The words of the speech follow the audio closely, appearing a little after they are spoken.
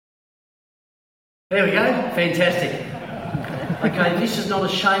There we go, fantastic. Okay, this is not a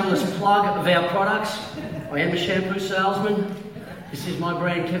shameless plug of our products. I am a shampoo salesman. This is my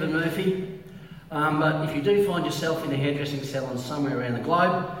brand, KEVIN.MURPHY. But if you do find yourself in a hairdressing salon somewhere around the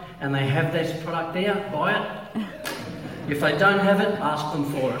globe and they have this product there, buy it. If they don't have it, ask them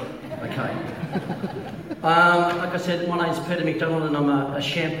for it. Okay. Like I said, my name's Peter McDonald and I'm a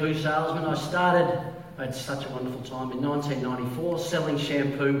shampoo salesman. I had such a wonderful time in 1994 selling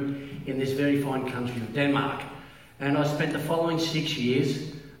shampoo in this very fine country of Denmark. And I spent the following 6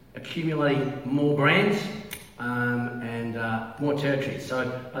 years accumulating more brands and more territories.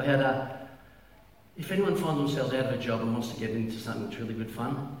 So I've had if anyone finds themselves out of a job and wants to get into something that's really good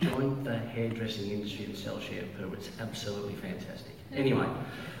fun, join the hairdressing industry and sell shampoo. It's absolutely fantastic. Anyway,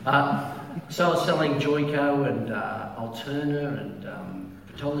 so I was selling Joico and Alterna and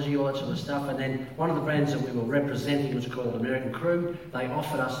Pathology, all that sort of stuff, and then one of the brands that we were representing was called American Crew. They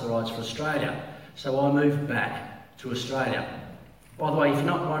offered us the rights for Australia, so I moved back to Australia. By the way, if you're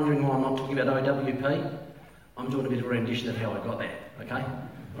not wondering why I'm not talking about OWP, I'm doing a bit of a rendition of how I got there, okay?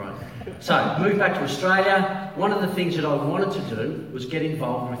 Right. So, moved back to Australia. One of the things that I wanted to do was get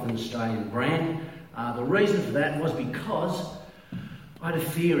involved with an Australian brand. The reason for that was because I had a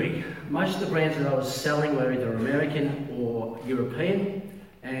theory. Most of the brands that I was selling were either American or European,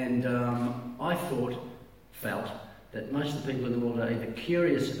 and I felt that most of the people in the world are either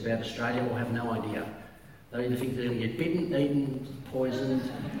curious about Australia or have no idea. They either think they're going to get bitten, eaten, poisoned,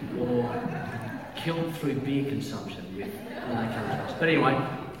 or killed through beer consumption when they come to us. But anyway,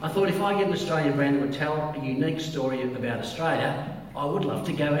 I thought if I get an Australian brand that would tell a unique story about Australia, I would love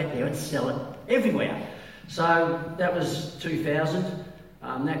to go out there and sell it everywhere. So that was 2000.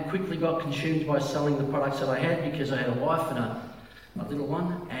 That quickly got consumed by selling the products that I had because I had a wife and a little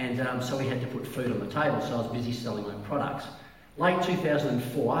one, and so we had to put food on the table, so I was busy selling my products. Late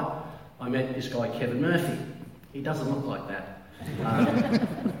 2004, I met this guy, KEVIN.MURPHY. He doesn't look like that.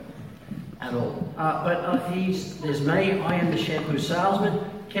 At all. There's me, I am the shampoo salesman.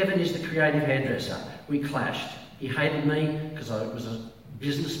 Kevin is the creative hairdresser. We clashed. He hated me because I was a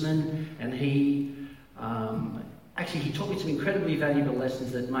businessman, and he taught me some incredibly valuable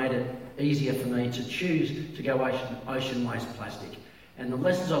lessons that made it easier for me to choose to go ocean waste plastic. And the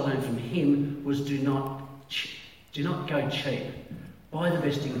lessons I learned from him was do not go cheap. Buy the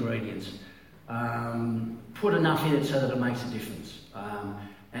best ingredients. Put enough in it so that it makes a difference.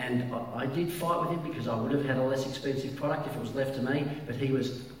 And I did fight with him because I would have had a less expensive product if it was left to me, but he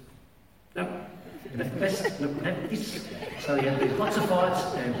was, no, this. So we had lots of fights,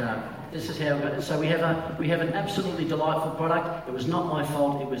 and this is how it goes. So we have an absolutely delightful product. It was not my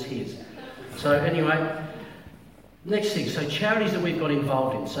fault, it was his. So anyway, next thing, so charities that we've got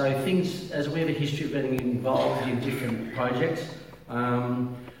involved in. So things, as we have a history of being involved in different projects.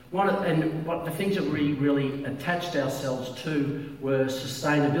 The things that we really attached ourselves to were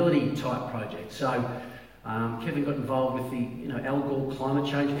sustainability type projects. So Kevin got involved with the Al Gore climate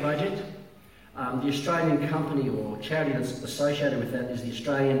change project. The Australian company or charity that's associated with that is the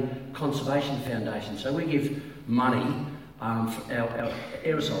Australian Conservation Foundation. So we give money for our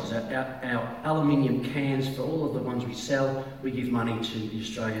aerosols, our aluminium cans, for all of the ones we sell, we give money to the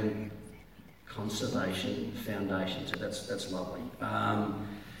Australian Conservation Foundation. So that's lovely.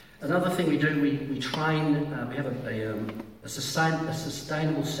 Another thing we do, we train, we have a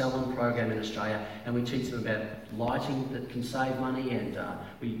sustainable salon program in Australia, and we teach them about lighting that can save money, and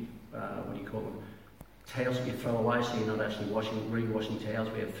towels that you throw away, so you're not actually re-washing towels.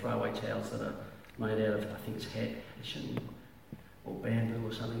 We have throwaway towels that are made out of, I think it's hessian or bamboo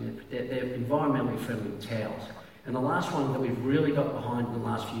or something. They're environmentally friendly towels. And the last one that we've really got behind in the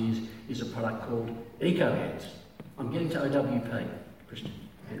last few years is a product called Eco Heads. I'm getting to OWP, Christian.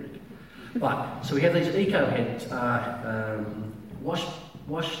 So we have these eco heads, wash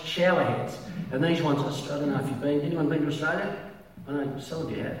shower heads, and these ones, I don't know if anyone been to Australia? I know some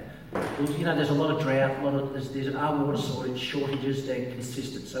of you have. Well, there's a lot of drought, there's water shortages, they're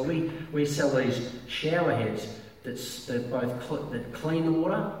consistent. So we sell these shower heads that clean the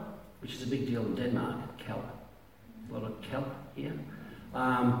water, which is a big deal in Denmark, kelp. A lot of kelp here.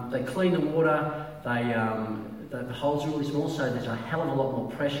 They clean the water, the holes are really small, so there's a hell of a lot more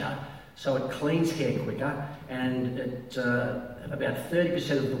pressure, so it cleans hair quicker, and about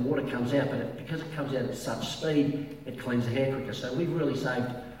 30% of the water comes out, but because it comes out at such speed, it cleans the hair quicker. So we've really saved,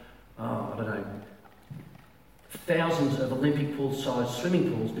 thousands of Olympic pool-sized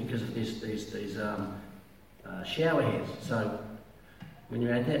swimming pools because of these shower heads. So when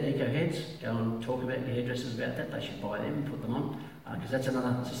you're at that, Eco Heads, go and talk about your hairdressers about that. They should buy them and put them on, because that's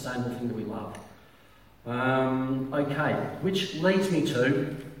another sustainable thing that we love. Okay, which leads me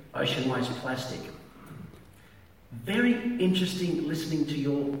to ocean waste plastic. Very interesting listening to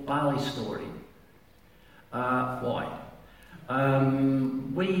your barley story. Why?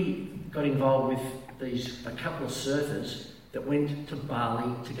 We got involved with a couple of surfers that went to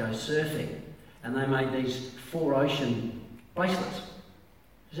Bali to go surfing, and they made these 4 ocean bracelets.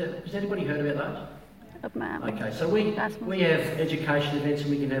 Has anybody heard about those? Okay, so we have education events, and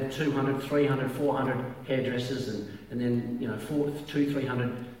we can have 200, 300, 400 hairdressers, and then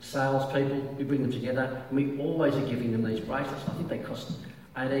 200-300 salespeople. We bring them together, and we always are giving them these bracelets. I think they cost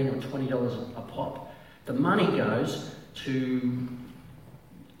 $18 or $20 a pop. The money goes to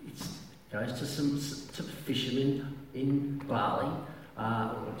some fishermen in Bali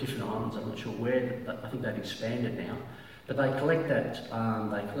or different islands. I'm not sure where. I think they've expanded now, but they collect that.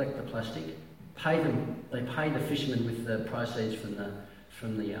 They collect the plastic. They pay the fishermen with the proceeds from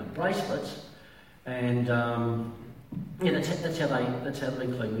the bracelets, and that's how they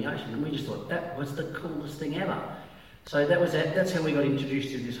clean the ocean. And we just thought that was the coolest thing ever. So that's how we got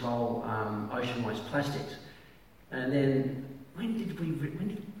introduced to this whole ocean waste plastics. And then when did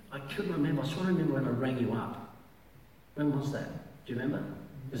I couldn't remember. I sort of remember when I rang you up. When was that? Do you remember?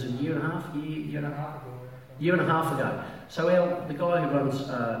 Was it a year and a half ago? Year and a half ago. So the guy who runs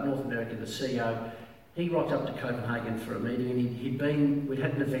North America, the CEO, he rocked up to Copenhagen for a meeting, and we'd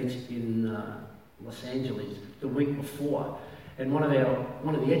had an event in Los Angeles the week before, and one of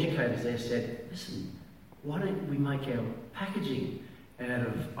the educators there said, "Listen, why don't we make our packaging out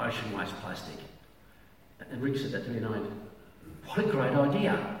of ocean waste plastic?" And Rick said that to me, and I went, "What a great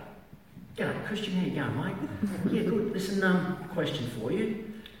idea! G'day, Christian, how you going, mate?" "Yeah, good. Listen, question for you.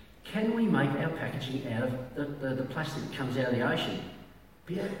 Can we make our packaging out of the plastic that comes out of the ocean?"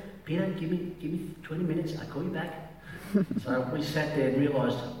 Peter, give me 20 minutes, I'll call you back. So we sat there and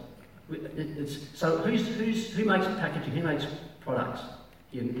realised, so who makes packaging, who makes products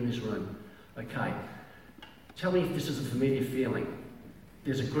in this room? Okay, tell me if this is a familiar feeling.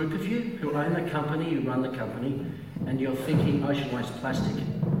 There's a group of you who own the company, who run the company, and you're thinking ocean waste plastic,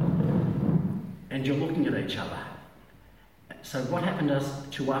 and you're looking at each other. So what happened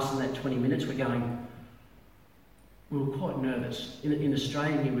to us in that 20 minutes? We were quite nervous. In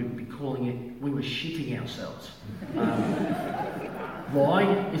Australia, we would be calling it, we were shitting ourselves. Why?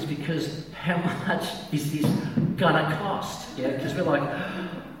 Is because how much is this gonna cost? Yeah, because we're like,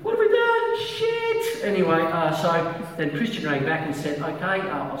 what have we done? Shit! Anyway, so then Christian rang back and said, okay,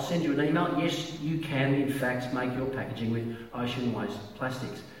 I'll send you an email. Yes, you can in fact make your packaging with ocean waste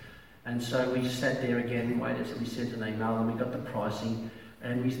plastics. And so we sat there again, waited till we sent an email, and we got the pricing,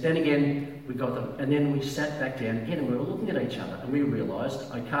 and then we sat back down again, and we were looking at each other, and we realised,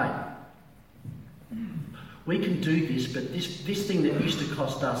 okay, we can do this, but this thing that used to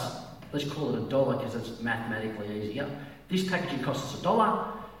cost us, let's call it $1 because it's mathematically easier. This packaging costs us $1.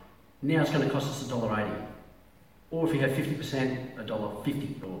 Now it's going to cost us $1.80, or if you have 50%,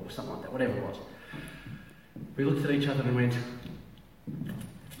 $1.50 or something like that, whatever it was. We looked at each other and went,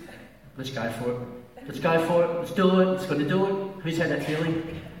 let's go for it. Let's go for it. Let's do it. Let's going to do it. Who's had that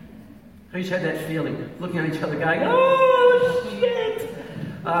feeling? Who's had that feeling? Looking at each other, going, "Oh shit!"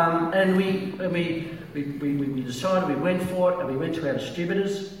 And we decided. We went for it, and we went to our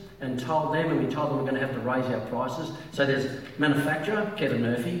distributors and told them we're going to have to raise our prices. So there's manufacturer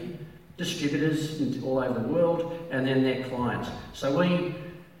KEVIN.MURPHY, distributors all over the world, and then their clients. So we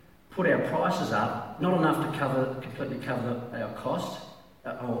put our prices up, not enough to completely cover our cost.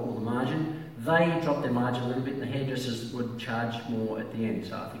 Or the margin. They dropped their margin a little bit, and the hairdressers would charge more at the end.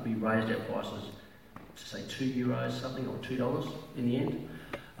 So I think we raised our prices to say €2 something, or $2 in the end.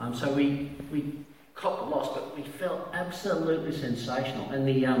 So we copped the loss, but we felt absolutely sensational. And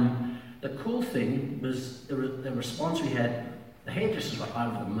the cool thing was the response we had. The hairdressers were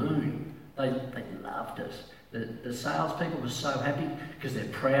over the moon. They loved us. The salespeople were so happy because they're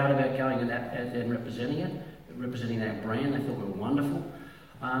proud about going out there and representing our brand. They thought we were wonderful.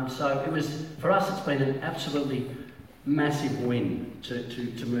 So it was, for us, it's been an absolutely massive win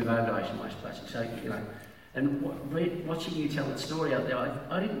to move over to ocean waste plastic. So, and watching you tell that story out there,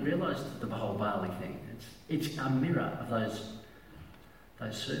 I didn't realise the whole Bali thing. It's a mirror of those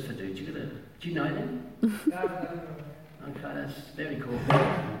surfer dudes. Do you know them? Okay, that's very cool.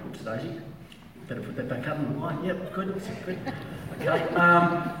 Oops, Daisy. Better put that back up in the line. Yep, good. Okay.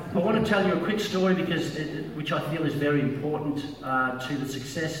 I want to tell you a quick story which I feel is very important to the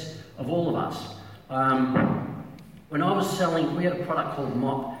success of all of us. When I was selling, we had a product called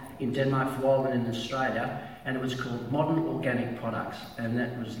MOP in Denmark for a while, and in Australia, and it was called Modern Organic Products, and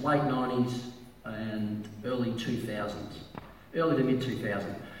that was late 90s and early 2000s, early to mid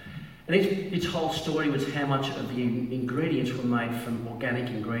 2000s. And its whole story was how much of the ingredients were made from organic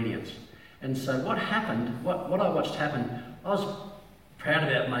ingredients. And so what happened, what I watched happen, I was proud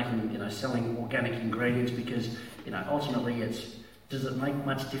about making, selling organic ingredients because, ultimately does it make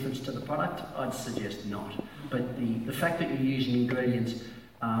much difference to the product? I'd suggest not. But the fact that you're using ingredients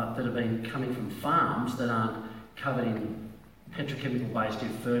that have been coming from farms that aren't covered in petrochemical-based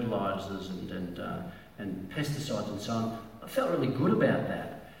fertilisers and pesticides and so on, I felt really good about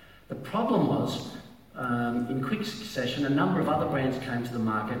that. The problem was, in quick succession, a number of other brands came to the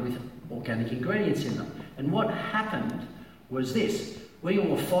market with organic ingredients in them. And what happened was this. We all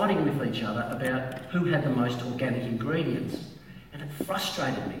were fighting with each other about who had the most organic ingredients. And it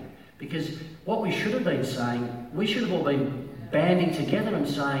frustrated me because what we should have been saying, we should have all been banding together and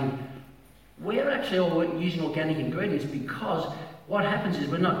saying, we're actually all using organic ingredients because what happens is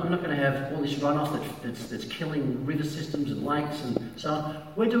we're not going to have all this runoff that's killing river systems and lakes and so on.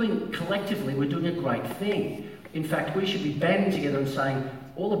 We're doing a great thing. In fact, we should be banding together and saying,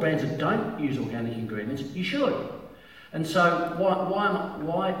 all the brands that don't use organic ingredients, you should. And so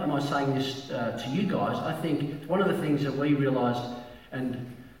why am I saying this to you guys? I think one of the things that we realised,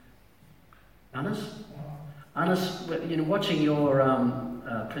 and Anas, watching your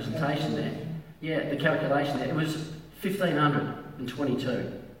presentation there, the calculation there, it was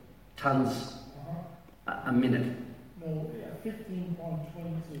 1,522 tonnes a minute. No,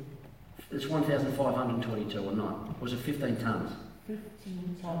 15.22. It's 1,522 or not? Was it 15 tonnes?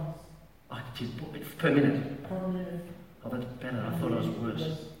 15 tonnes. Per minute? Per minute. Oh, that's better. I thought it was worse.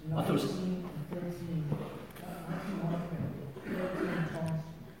 I thought it was 13 tonnes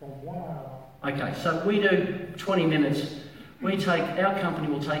for 1 hour. Okay, so we do 20 minutes. Our company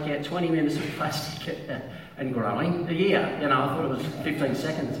will take out 20 minutes of plastic and growing a year. I thought it was 15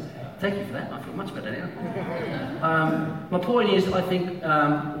 seconds. Thank you for that. I feel much better now. My point is, I think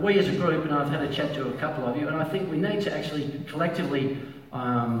we as a group, and I've had a chat to a couple of you, and I think we need to actually collectively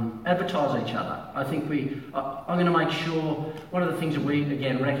advertise each other. I think I'm going to make sure, one of the things that we,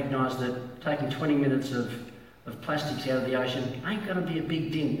 again, recognise that taking 20 minutes of plastics out of the ocean ain't going to be a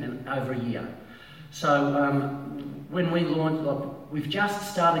big dent over a year. So when we launched, we've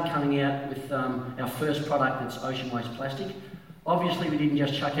just started coming out with our first product that's ocean waste plastic. Obviously we didn't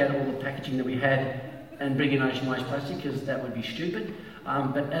just chuck out all the packaging that we had and bring in ocean waste plastic because that would be stupid.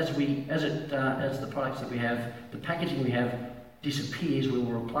 But as the products that we have, the packaging we have disappears, we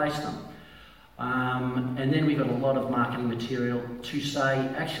will replace them. And then we've got a lot of marketing material to say,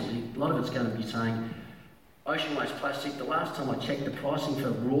 actually, a lot of it's going to be saying, ocean waste plastic, the last time I checked, the pricing for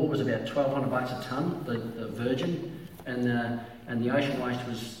raw was about $1,200 a tonne, the virgin, and the ocean waste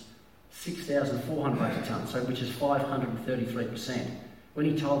was $6,400 a tonne, so which is 533%. When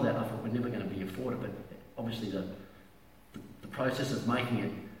he told that, I thought we're never going to be afforded, but obviously the process of making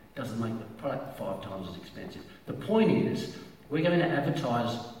it doesn't make the product 5 times as expensive. The point is, we're going to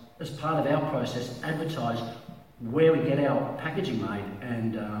advertise, as part of our process, advertise where we get our packaging made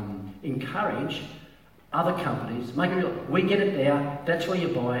and encourage other companies, make it real. We get it there, that's where you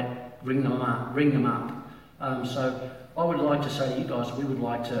buy it, ring them up. So I would like to say to you guys, we would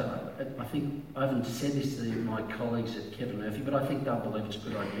like to, I think, I haven't said this to my colleagues at KEVIN.MURPHY, but I think they'll believe it's a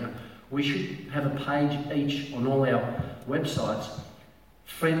good idea. We should have a page each on all our websites,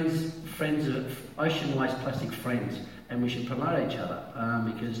 friends of ocean waste plastic friends, and we should promote each other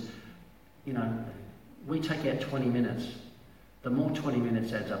because, we take out 20 minutes. The more 20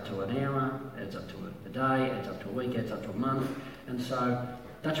 minutes adds up to an hour, adds up to a day, adds up to a week, adds up to a month. And so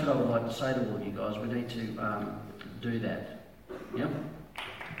that's what I would like to say to all of you guys. We need to do that. Yep.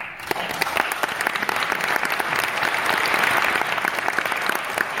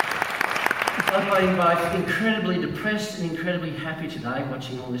 I've been both incredibly depressed and incredibly happy today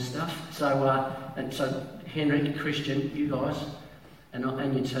watching all this stuff. So Henrik, Christian, you guys, and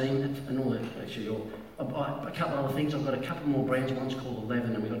your team, and all that, actually, a couple of other things. I've got a couple more brands. One's called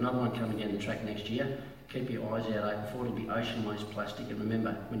 11, and we've got another one coming down the track next year. Keep your eyes out for it'll be ocean waste plastic. And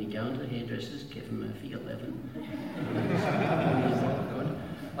remember, when you go into the hairdressers, KEVIN.MURPHY 11.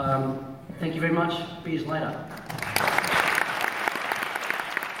 Thank you very much. Beers later.